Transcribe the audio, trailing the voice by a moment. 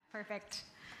Perfect.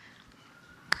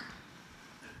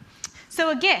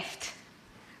 So a gift,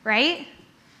 right?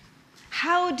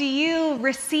 How do you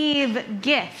receive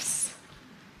gifts?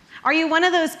 Are you one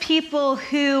of those people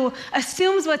who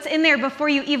assumes what's in there before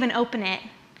you even open it?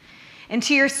 And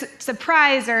to your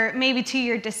surprise, or maybe to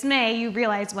your dismay, you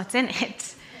realize what's in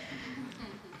it.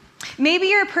 Maybe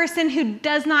you're a person who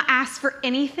does not ask for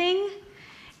anything,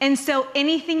 and so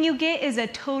anything you get is a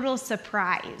total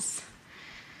surprise.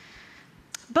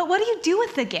 But what do you do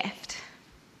with the gift?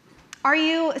 Are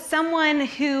you someone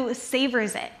who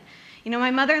savors it? You know, my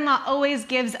mother-in-law always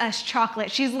gives us chocolate.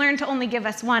 She's learned to only give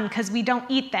us one because we don't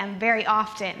eat them very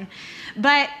often.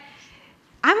 But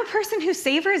I'm a person who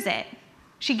savors it.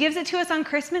 She gives it to us on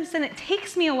Christmas, and it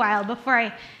takes me a while before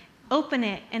I open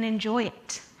it and enjoy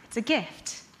it. It's a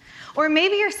gift. Or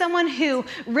maybe you're someone who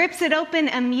rips it open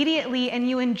immediately and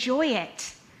you enjoy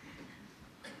it.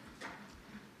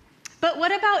 But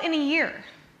what about in a year?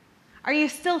 Are you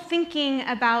still thinking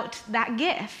about that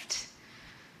gift?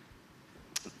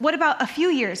 What about a few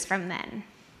years from then?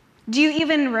 Do you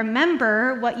even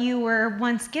remember what you were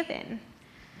once given?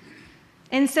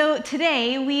 And so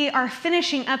today we are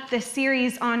finishing up this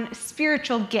series on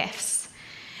spiritual gifts.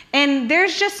 And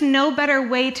there's just no better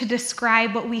way to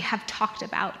describe what we have talked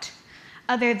about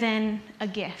other than a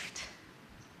gift.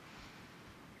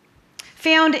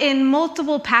 Found in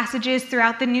multiple passages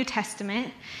throughout the New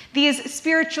Testament, these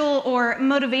spiritual or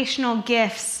motivational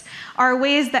gifts are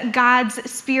ways that God's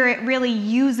Spirit really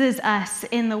uses us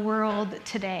in the world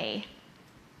today.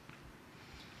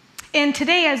 And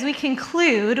today, as we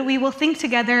conclude, we will think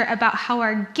together about how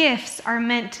our gifts are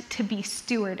meant to be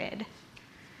stewarded,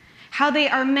 how they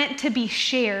are meant to be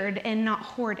shared and not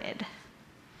hoarded.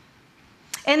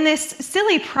 And this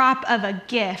silly prop of a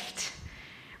gift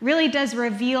really does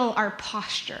reveal our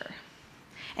posture.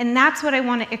 And that's what I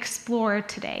want to explore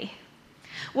today.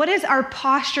 What is our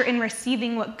posture in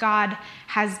receiving what God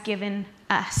has given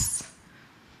us?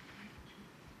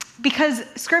 Because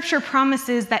Scripture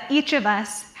promises that each of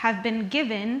us have been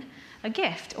given a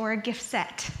gift or a gift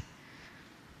set.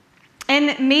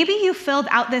 And maybe you filled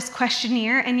out this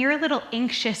questionnaire and you're a little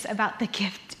anxious about the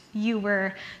gift you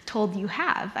were told you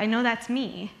have. I know that's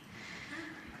me.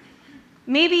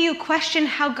 Maybe you question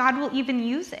how God will even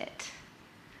use it.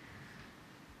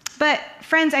 But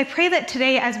friends, I pray that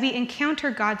today as we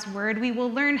encounter God's word, we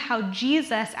will learn how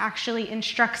Jesus actually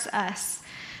instructs us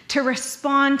to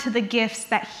respond to the gifts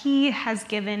that he has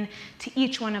given to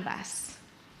each one of us.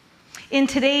 In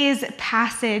today's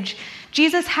passage,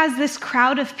 Jesus has this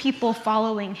crowd of people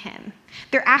following him.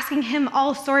 They're asking him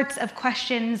all sorts of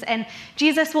questions, and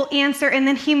Jesus will answer, and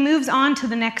then he moves on to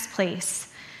the next place.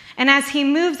 And as he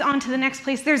moves on to the next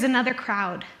place, there's another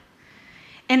crowd.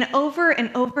 And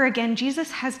over again,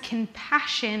 Jesus has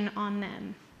compassion on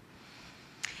them.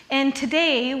 And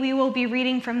today, we will be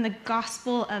reading from the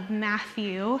Gospel of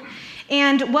Matthew.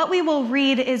 And what we will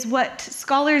read is what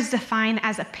scholars define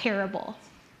as a parable.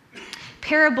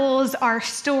 Parables are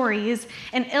stories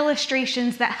and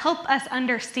illustrations that help us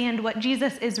understand what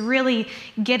Jesus is really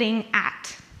getting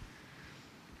at.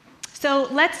 So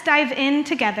let's dive in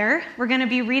together. We're going to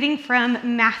be reading from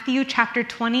Matthew chapter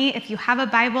 20. If you have a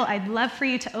Bible, I'd love for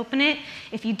you to open it.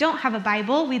 If you don't have a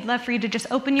Bible, we'd love for you to just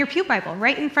open your pew Bible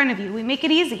right in front of you. We make it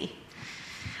easy.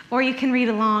 Or you can read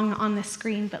along on the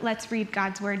screen, but let's read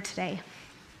God's word today.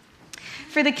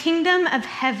 For the kingdom of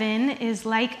heaven is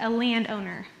like a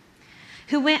landowner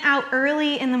who went out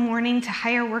early in the morning to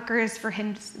hire workers for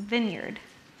his vineyard.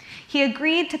 He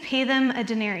agreed to pay them a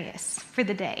denarius for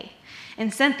the day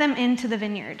and sent them into the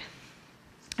vineyard.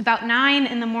 About 9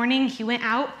 in the morning, he went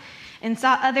out and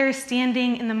saw others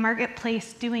standing in the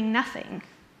marketplace doing nothing.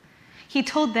 He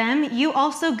told them, "You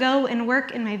also go and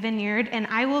work in my vineyard, and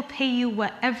I will pay you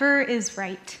whatever is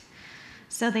right."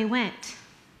 So they went.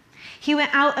 He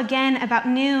went out again about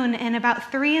noon and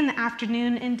about 3 in the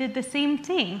afternoon and did the same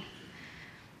thing.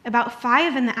 About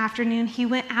 5 in the afternoon, he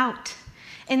went out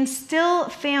and still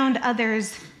found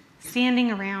others standing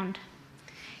around.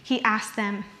 He asked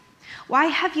them, "Why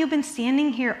have you been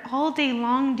standing here all day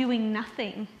long doing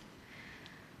nothing?"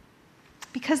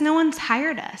 "Because no one's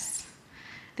hired us,"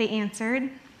 they answered.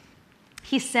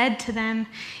 He said to them,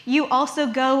 "You also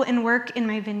go and work in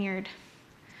my vineyard."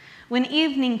 When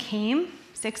evening came,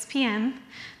 6 p.m.,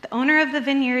 the owner of the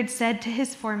vineyard said to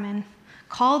his foreman,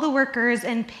 "Call the workers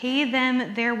and pay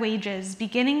them their wages,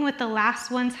 beginning with the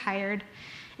last ones hired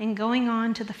and going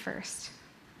on to the first."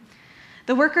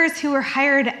 The workers who were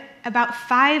hired about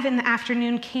 5 in the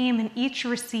afternoon came and each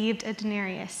received a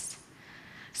denarius.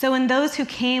 So when those who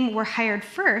came were hired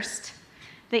first,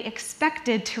 they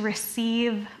expected to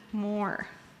receive more.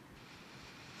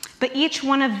 But each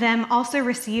one of them also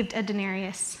received a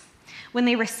denarius. When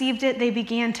they received it, they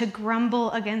began to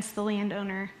grumble against the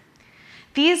landowner.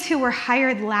 'These who were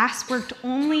hired last worked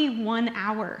only 1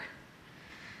 hour,'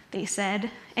 they said,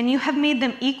 'and you have made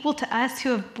them equal to us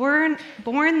who have borne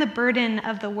the burden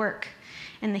of the work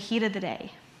in the heat of the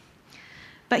day.'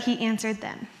 But he answered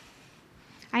them,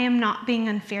 'I am not being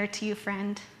unfair to you,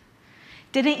 friend.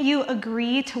 Didn't you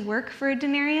agree to work for a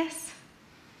denarius?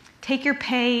 Take your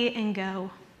pay and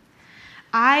go.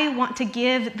 I want to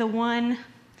give the one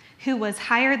who was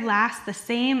hired last the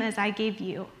same as I gave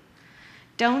you.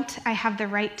 Don't I have the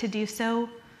right to do so?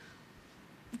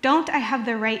 Don't I have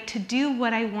the right to do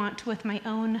what I want with my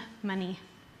own money?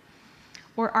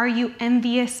 Or are you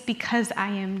envious because I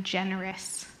am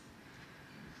generous?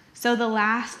 So the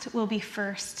last will be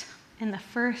first, and the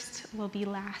first will be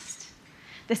last.'"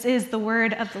 This is the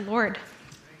word of the Lord.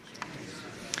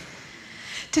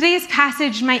 Today's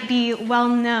passage might be well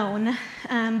known,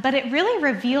 but it really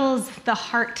reveals the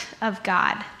heart of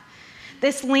God.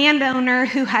 This landowner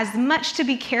who has much to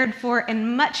be cared for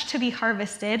and much to be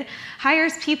harvested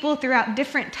hires people throughout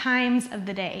different times of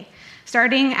the day,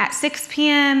 starting at 6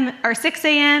 a.m.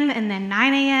 and then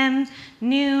 9 a.m.,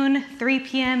 noon, 3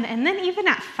 p.m., and then even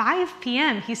at 5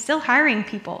 p.m. He's still hiring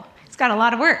people. He's got a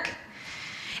lot of work.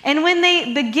 And when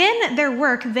they begin their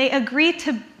work, they agree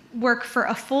to work for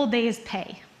a full day's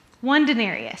pay, 1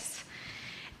 denarius.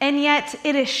 And yet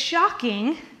it is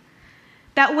shocking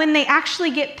that when they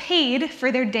actually get paid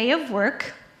for their day of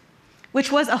work,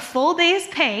 which was a full day's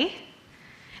pay,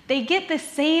 they get the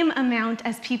same amount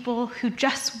as people who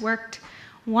just worked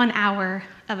 1 hour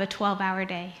of a 12-hour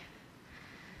day.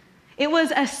 It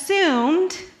was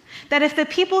assumed that if the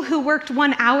people who worked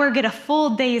 1 hour get a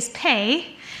full day's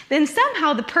pay, then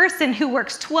somehow the person who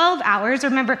works 12 hours,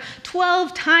 remember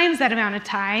 12 times that amount of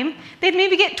time, they'd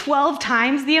maybe get 12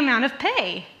 times the amount of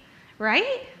pay,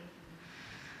 right?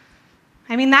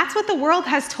 I mean, that's what the world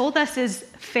has told us is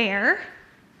fair.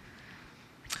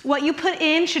 What you put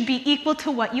in should be equal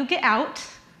to what you get out,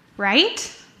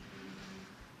 right?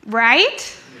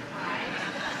 Right?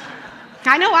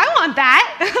 I know I want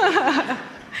that.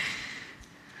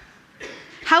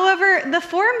 However, the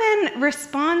foreman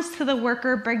responds to the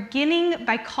worker beginning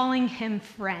by calling him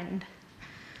friend.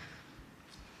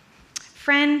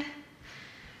 "Friend,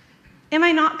 am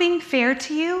I not being fair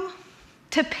to you,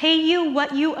 to pay you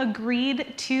what you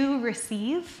agreed to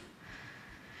receive?"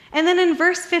 And then in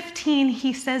verse 15,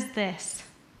 he says this,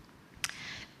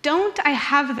 "Don't I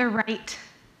have the right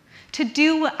to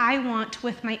do what I want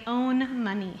with my own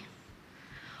money?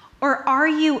 Or are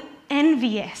you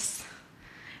envious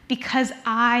because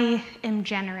I am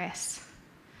generous?"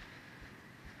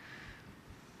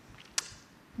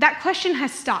 That question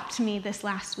has stopped me this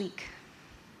last week.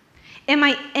 Am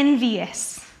I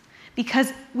envious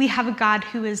because we have a God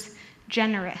who is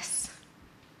generous?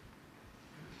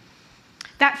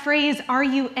 That phrase, "are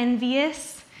you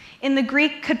envious," in the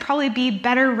Greek could probably be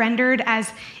better rendered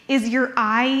as, "is your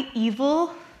eye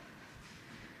evil?"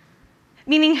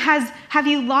 Meaning, have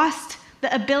you lost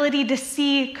the ability to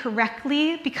see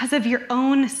correctly because of your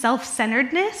own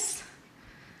self-centeredness?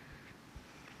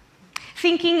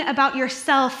 Thinking about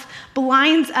yourself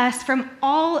blinds us from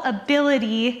all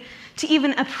ability to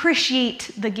even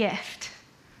appreciate the gift.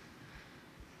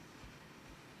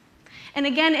 And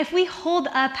again, if we hold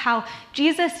up how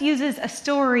Jesus uses a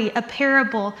story, a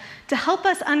parable, to help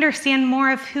us understand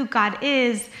more of who God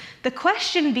is, the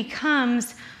question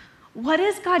becomes, what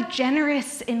is God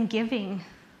generous in giving?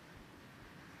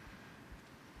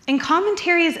 And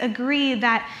commentaries agree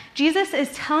that Jesus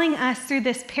is telling us through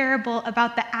this parable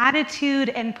about the attitude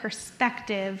and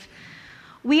perspective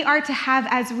we are to have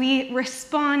as we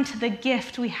respond to the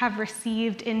gift we have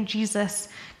received in Jesus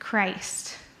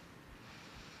Christ.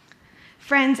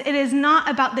 Friends, it is not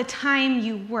about the time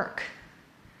you work.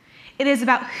 It is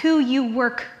about who you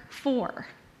work for.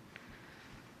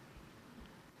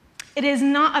 It is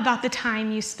not about the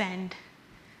time you spend.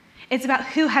 It's about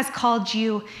who has called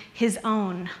you his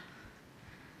own.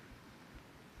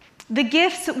 The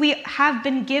gifts we have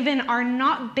been given are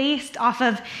not based off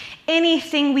of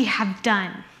anything we have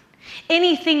done,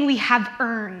 anything we have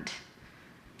earned.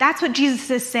 That's what Jesus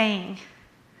is saying.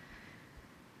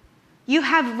 You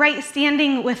have right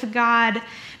standing with God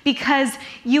because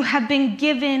you have been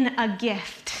given a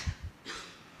gift.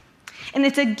 And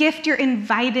it's a gift you're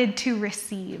invited to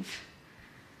receive.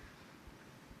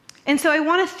 And so I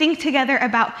want to think together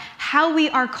about how we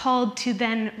are called to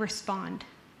then respond.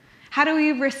 How do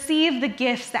we receive the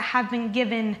gifts that have been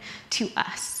given to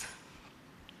us?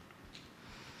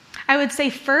 I would say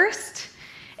first,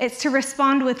 it's to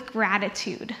respond with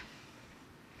gratitude.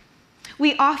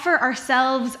 We offer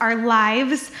ourselves, our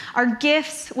lives, our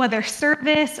gifts, whether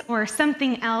service or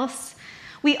something else.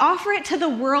 We offer it to the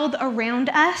world around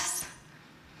us,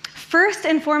 first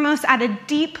and foremost at a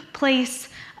deep place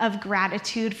of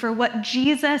gratitude for what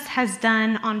Jesus has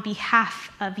done on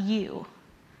behalf of you.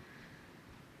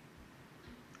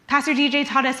 Pastor DJ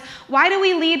taught us, why do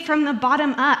we lead from the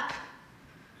bottom up?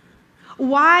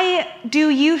 Why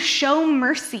do you show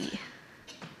mercy?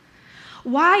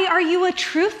 Why are you a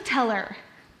truth teller?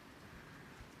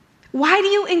 Why do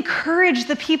you encourage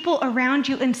the people around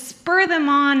you and spur them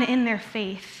on in their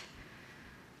faith?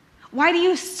 Why do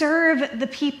you serve the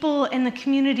people in the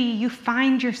community you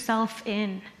find yourself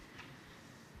in?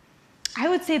 I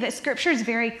would say that Scripture is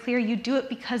very clear. You do it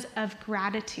because of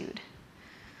gratitude.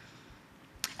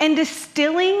 And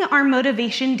distilling our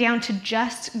motivation down to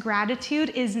just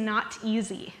gratitude is not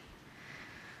easy.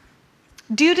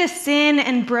 Due to sin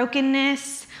and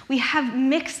brokenness, we have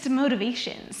mixed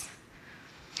motivations.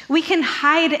 We can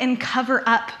hide and cover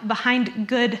up behind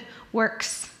good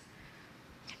works.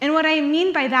 And what I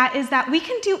mean by that is that we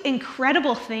can do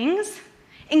incredible things,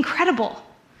 incredible,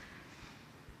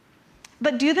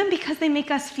 but do them because they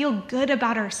make us feel good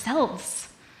about ourselves.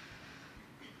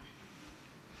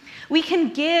 We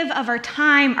can give of our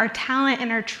time, our talent, and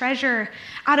our treasure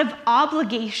out of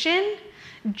obligation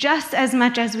just as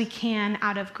much as we can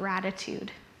out of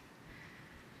gratitude.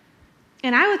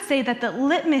 And I would say that the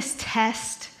litmus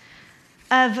test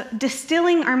of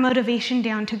distilling our motivation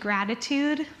down to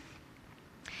gratitude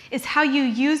is how you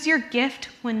use your gift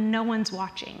when no one's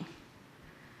watching.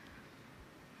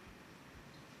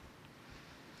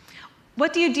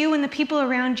 What do you do when the people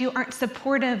around you aren't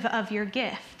supportive of your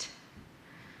gift?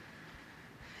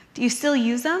 Do you still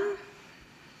use them?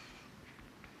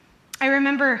 I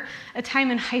remember a time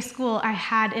in high school I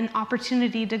had an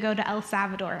opportunity to go to El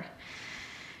Salvador.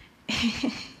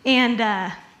 And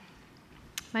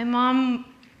my mom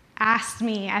asked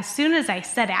me as soon as I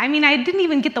said it. I mean, I didn't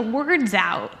even get the words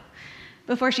out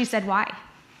before she said, why?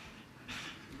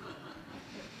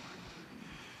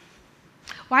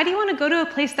 Why do you want to go to a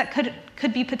place that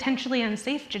could be potentially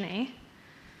unsafe, Janae?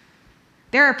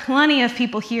 There are plenty of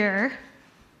people here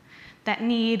that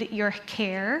need your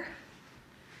care.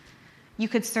 You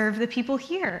could serve the people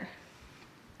here.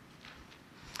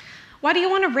 Why do you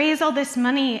want to raise all this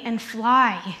money and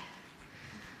fly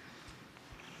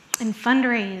and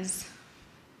fundraise?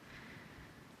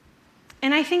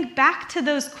 And I think back to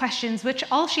those questions, which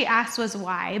all she asked was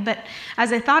why, but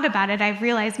as I thought about it, I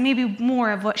realized maybe more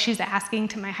of what she's asking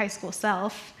to my high school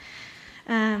self.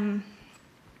 And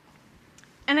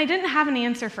I didn't have an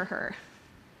answer for her.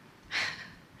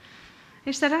 I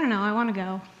just said, I don't know, I want to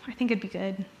go. I think it'd be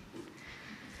good.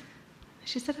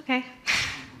 She said, okay.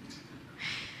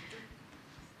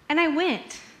 And I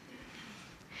went.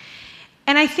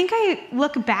 And I think I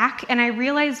look back and I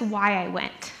realize why I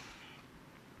went.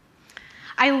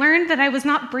 I learned that I was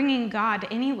not bringing God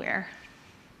anywhere.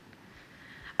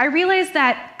 I realized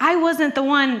that I wasn't the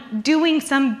one doing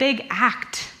some big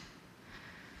act.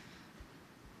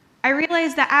 I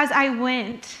realized that as I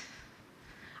went,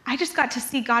 I just got to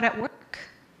see God at work.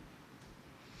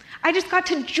 I just got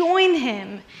to join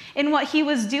him in what he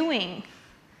was doing.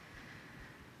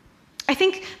 I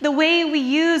think the way we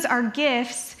use our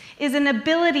gifts is an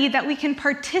ability that we can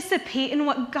participate in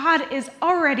what God is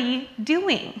already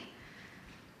doing.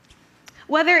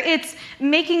 Whether it's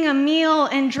making a meal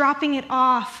and dropping it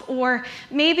off, or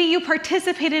maybe you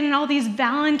participated in all these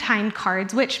Valentine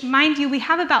cards, which, mind you, we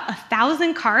have about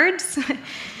 1,000 cards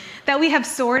that we have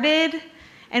sorted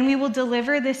and we will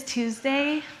deliver this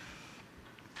Tuesday.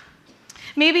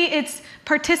 Maybe it's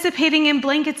participating in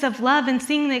blankets of love and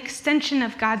seeing the extension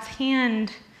of God's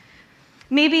hand.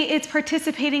 Maybe it's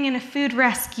participating in a food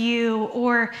rescue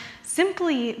or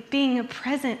simply being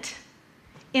present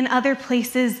in other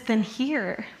places than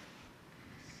here.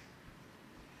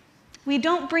 We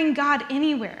don't bring God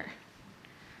anywhere.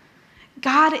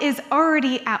 God is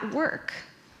already at work.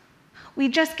 We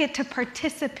just get to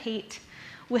participate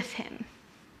with him.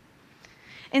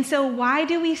 And so why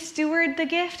do we steward the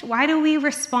gift? Why do we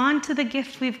respond to the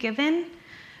gift we've given?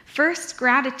 First,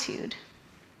 gratitude.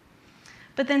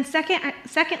 But then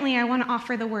secondly, I want to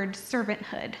offer the word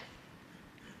servanthood.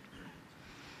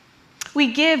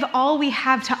 We give all we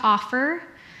have to offer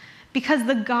because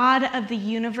the God of the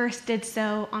universe did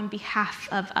so on behalf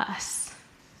of us.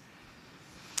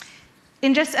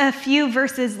 In just a few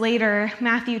verses later,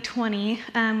 Matthew 20,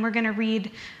 we're going to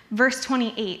read verse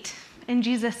 28. And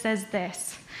Jesus says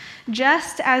this,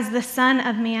 "Just as the Son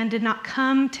of Man did not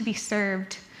come to be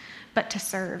served, but to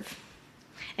serve,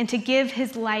 and to give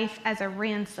his life as a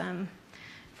ransom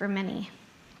for many."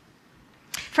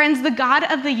 Friends, the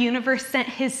God of the universe sent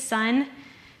his Son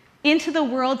into the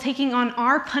world, taking on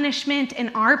our punishment and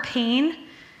our pain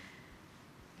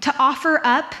to offer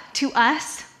up to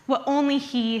us what only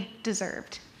he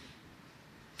deserved.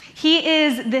 He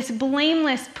is this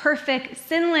blameless, perfect,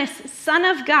 sinless Son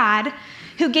of God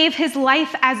who gave his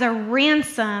life as a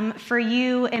ransom for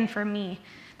you and for me.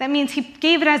 That means he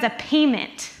gave it as a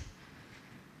payment.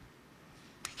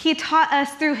 He taught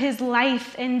us through his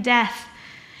life and death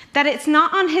that it's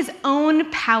not on his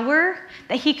own power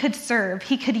that he could serve.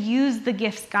 He could use the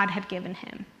gifts God had given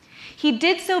him. He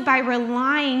did so by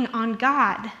relying on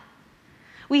God.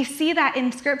 We see that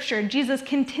in Scripture. Jesus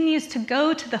continues to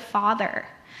go to the Father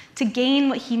to gain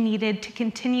what he needed to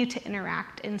continue to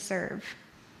interact and serve.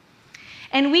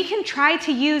 And we can try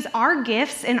to use our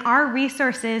gifts and our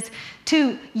resources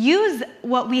to use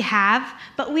what we have,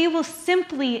 but we will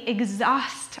simply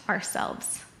exhaust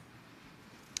ourselves.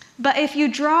 But if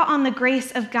you draw on the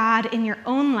grace of God in your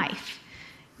own life,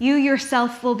 you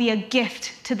yourself will be a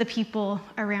gift to the people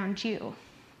around you.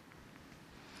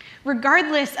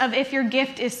 Regardless of if your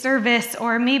gift is service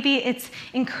or maybe it's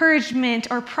encouragement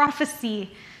or prophecy,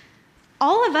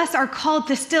 all of us are called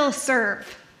to still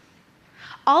serve.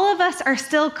 All of us are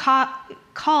still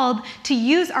called to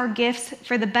use our gifts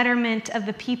for the betterment of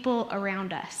the people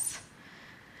around us.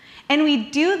 And we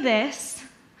do this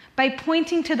by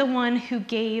pointing to the one who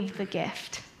gave the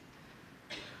gift.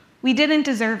 We didn't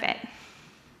deserve it,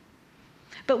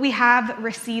 but we have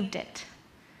received it.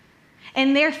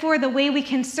 And therefore, the way we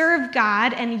can serve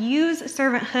God and use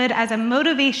servanthood as a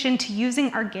motivation to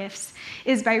using our gifts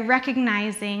is by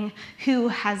recognizing who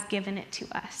has given it to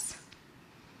us.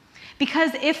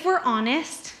 Because if we're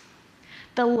honest,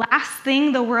 the last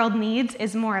thing the world needs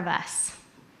is more of us.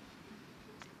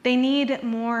 They need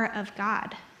more of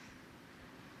God.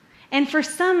 And for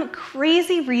some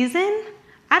crazy reason,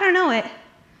 I don't know it,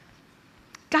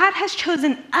 God has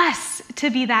chosen us to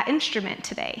be that instrument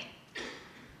today.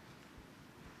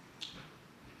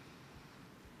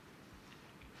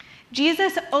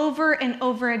 Jesus over and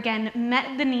over again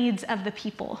met the needs of the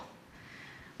people,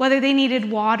 whether they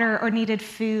needed water or needed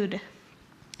food.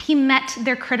 He met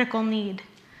their critical need,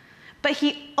 but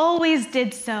he always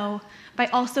did so by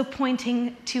also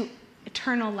pointing to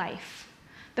eternal life,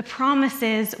 the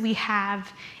promises we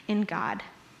have in God.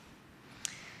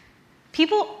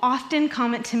 People often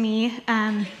comment to me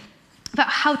about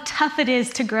how tough it is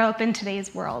to grow up in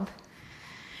today's world.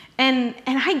 And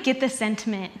I get the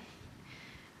sentiment,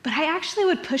 but I actually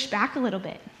would push back a little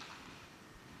bit.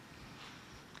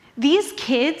 These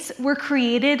kids were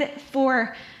created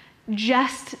for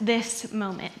just this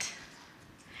moment.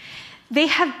 They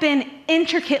have been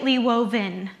intricately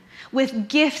woven with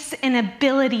gifts and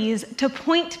abilities to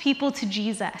point people to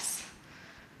Jesus.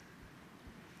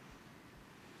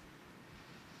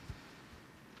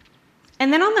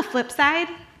 And then on the flip side,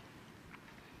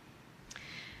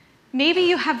 maybe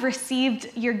you have received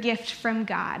your gift from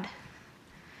God,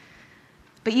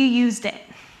 but you used it.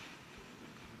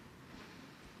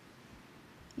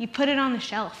 You put it on the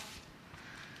shelf.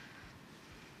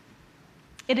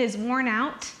 It is worn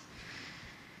out,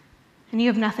 and you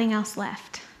have nothing else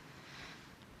left.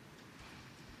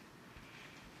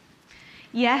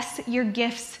 Yes, your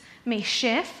gifts may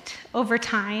shift over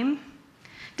time,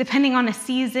 depending on a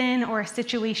season or a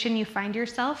situation you find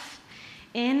yourself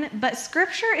in, but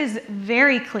Scripture is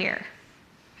very clear.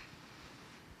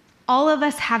 All of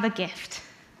us have a gift.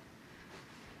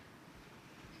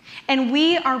 And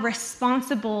we are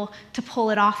responsible to pull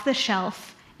it off the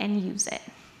shelf and use it.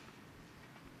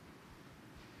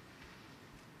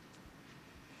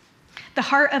 The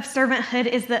heart of servanthood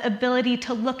is the ability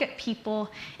to look at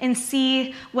people and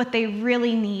see what they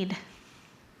really need.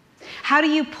 How do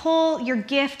you pull your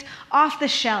gift off the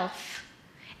shelf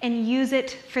and use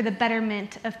it for the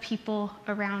betterment of people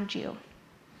around you?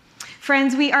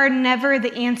 Friends, we are never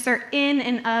the answer in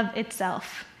and of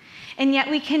itself. And yet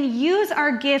we can use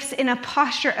our gifts in a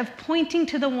posture of pointing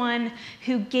to the one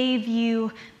who gave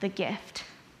you the gift.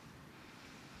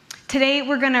 Today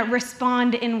we're going to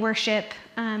respond in worship,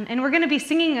 and we're going to be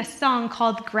singing a song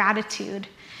called Gratitude.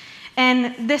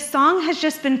 And this song has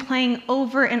just been playing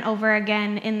over and over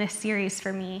again in this series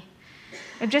for me.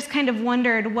 I've just kind of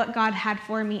wondered what God had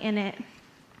for me in it.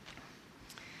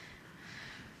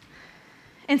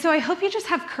 And so I hope you just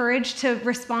have courage to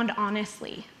respond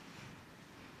honestly.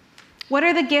 What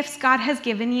are the gifts God has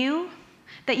given you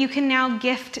that you can now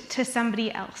gift to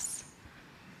somebody else?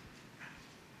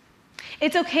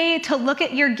 It's okay to look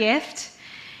at your gift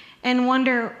and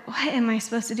wonder, what am I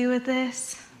supposed to do with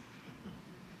this?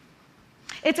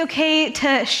 It's okay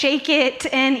to shake it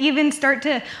and even start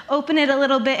to open it a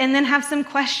little bit and then have some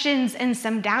questions and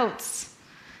some doubts.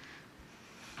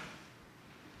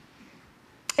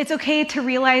 It's okay to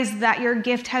realize that your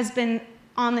gift has been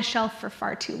on the shelf for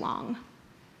far too long.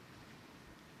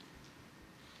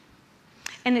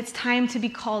 And it's time to be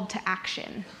called to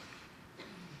action.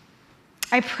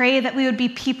 I pray that we would be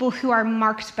people who are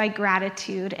marked by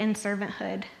gratitude and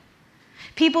servanthood.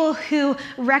 People who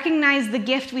recognize the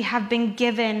gift we have been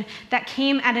given that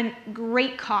came at a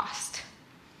great cost.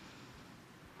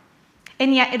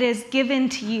 And yet it is given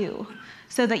to you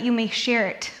so that you may share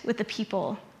it with the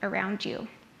people around you.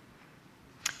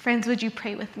 Friends, would you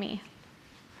pray with me?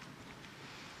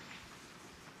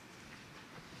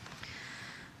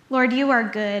 Lord, you are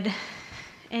good,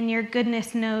 and your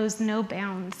goodness knows no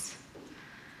bounds.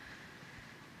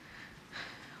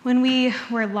 When we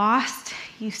were lost,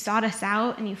 you sought us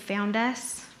out and you found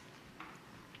us.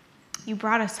 You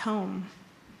brought us home.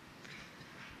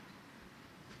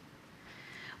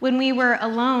 When we were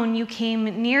alone, you came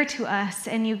near to us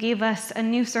and you gave us a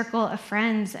new circle of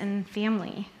friends and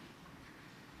family.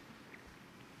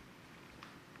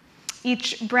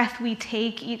 Each breath we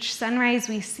take, each sunrise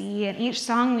we see, and each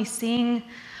song we sing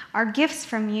are gifts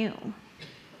from you.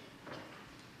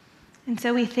 And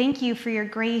so we thank you for your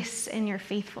grace and your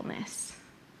faithfulness.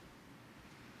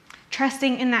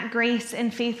 Trusting in that grace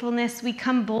and faithfulness, we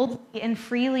come boldly and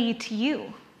freely to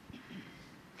you,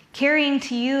 carrying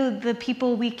to you the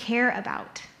people we care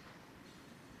about,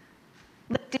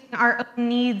 lifting our own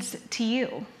needs to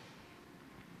you.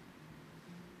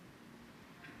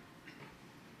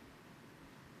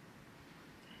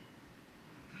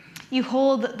 You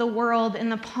hold the world in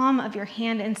the palm of your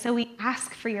hand, and so we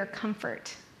ask for your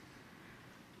comfort.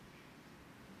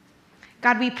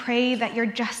 God, we pray that your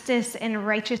justice and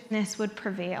righteousness would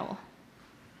prevail.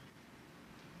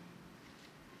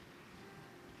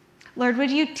 Lord, would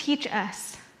you teach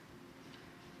us?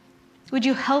 Would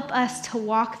you help us to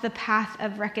walk the path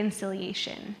of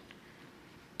reconciliation,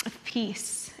 of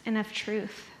peace, and of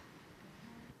truth?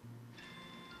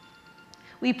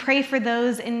 We pray for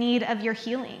those in need of your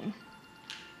healing.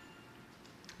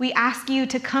 We ask you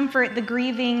to comfort the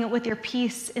grieving with your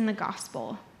peace in the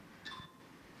gospel.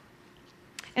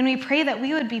 And we pray that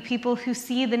we would be people who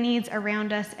see the needs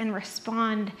around us and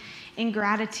respond in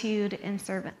gratitude and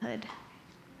servanthood.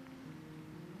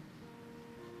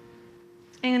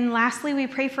 And lastly, we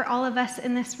pray for all of us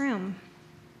in this room.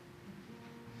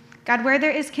 God, where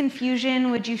there is confusion,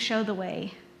 would you show the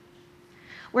way?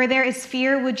 Where there is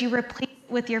fear, would you replace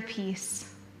it with your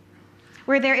peace?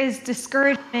 Where there is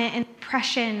discouragement and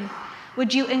depression,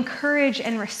 would you encourage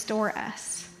and restore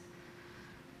us?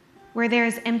 Where there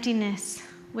is emptiness,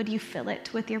 would you fill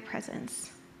it with your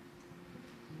presence?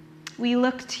 We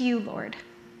look to you, Lord,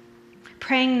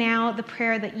 praying now the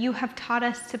prayer that you have taught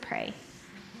us to pray,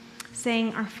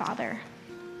 saying, Our Father,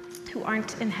 who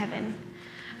art in heaven,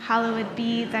 hallowed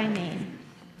be thy name.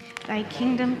 Thy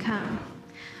kingdom come,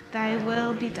 thy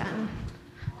will be done,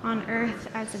 on earth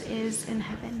as it is in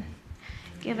heaven.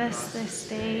 Give us this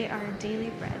day our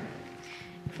daily bread.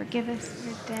 Forgive us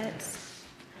our debts,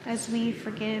 as we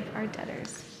forgive our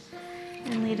debtors.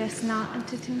 And lead us not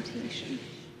into temptation,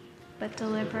 but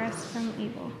deliver us from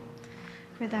evil.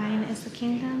 For thine is the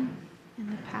kingdom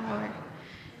and the power